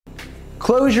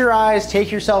Close your eyes,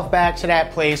 take yourself back to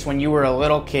that place when you were a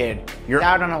little kid. You're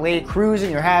out on a lake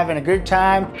cruising, you're having a good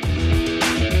time.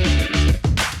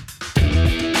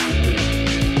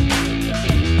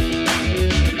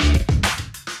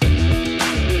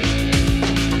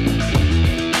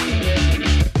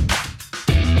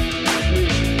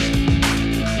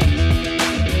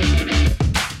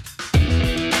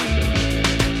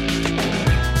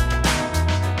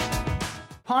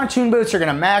 Pontoon boats are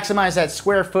going to maximize that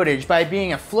square footage by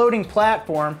being a floating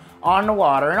platform on the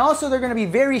water, and also they're going to be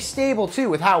very stable too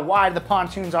with how wide the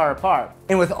pontoons are apart.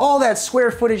 And with all that square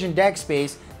footage and deck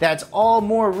space, that's all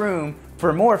more room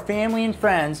for more family and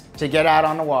friends to get out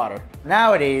on the water.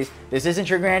 Nowadays, this isn't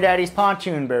your granddaddy's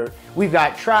pontoon boat. We've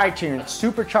got tri-toon,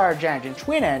 supercharged engines,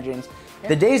 twin engines.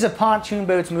 The days of pontoon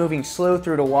boats moving slow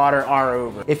through the water are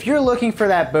over. If you're looking for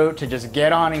that boat to just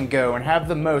get on and go and have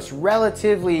the most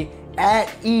relatively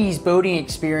at ease boating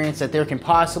experience that there can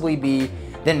possibly be,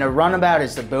 then the runabout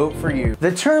is the boat for you.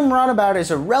 The term runabout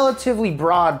is a relatively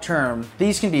broad term.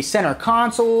 These can be center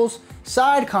consoles,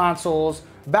 side consoles,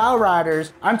 bow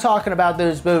riders. I'm talking about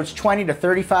those boats 20 to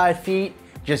 35 feet.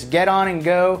 Just get on and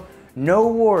go. No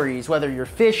worries, whether you're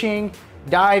fishing,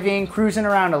 diving, cruising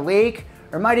around a lake,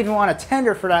 or might even want to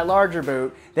tender for that larger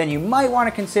boat, then you might want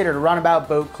to consider the runabout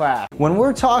boat class. When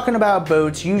we're talking about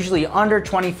boats usually under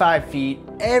 25 feet,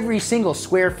 every single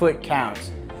square foot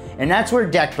counts. And that's where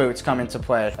deck boats come into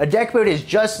play. A deck boat is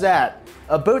just that,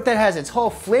 a boat that has its hull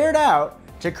flared out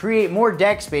to create more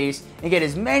deck space and get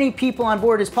as many people on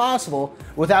board as possible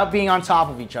without being on top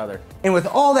of each other. And with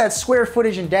all that square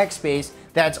footage and deck space,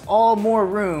 that's all more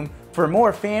room for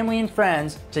more family and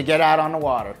friends to get out on the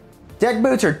water. Deck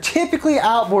boats are typically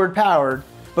outboard powered,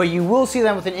 but you will see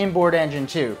them with an inboard engine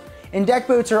too. And deck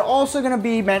boats are also going to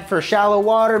be meant for shallow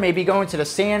water, maybe going to the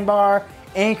sandbar,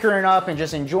 anchoring up and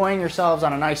just enjoying yourselves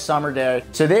on a nice summer day.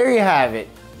 So there you have it,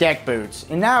 deck boats.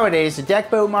 And nowadays, the deck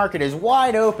boat market is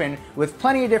wide open with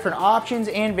plenty of different options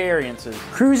and variances.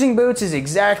 Cruising boats is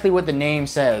exactly what the name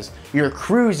says. You're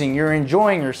cruising, you're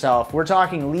enjoying yourself. We're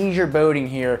talking leisure boating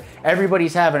here.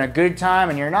 Everybody's having a good time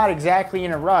and you're not exactly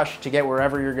in a rush to get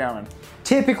wherever you're going.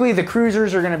 Typically, the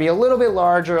cruisers are going to be a little bit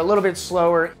larger, a little bit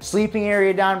slower, sleeping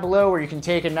area down below where you can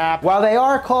take a nap. While they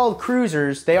are called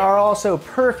cruisers, they are also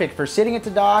perfect for sitting at the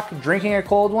dock, drinking a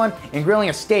cold one, and grilling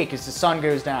a steak as the sun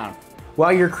goes down.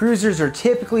 While your cruisers are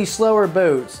typically slower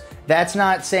boats, that's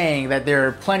not saying that there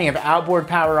are plenty of outboard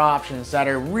power options that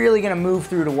are really going to move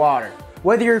through the water.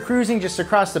 Whether you're cruising just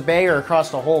across the bay or across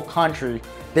the whole country,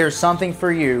 there's something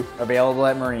for you available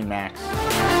at MarineMax.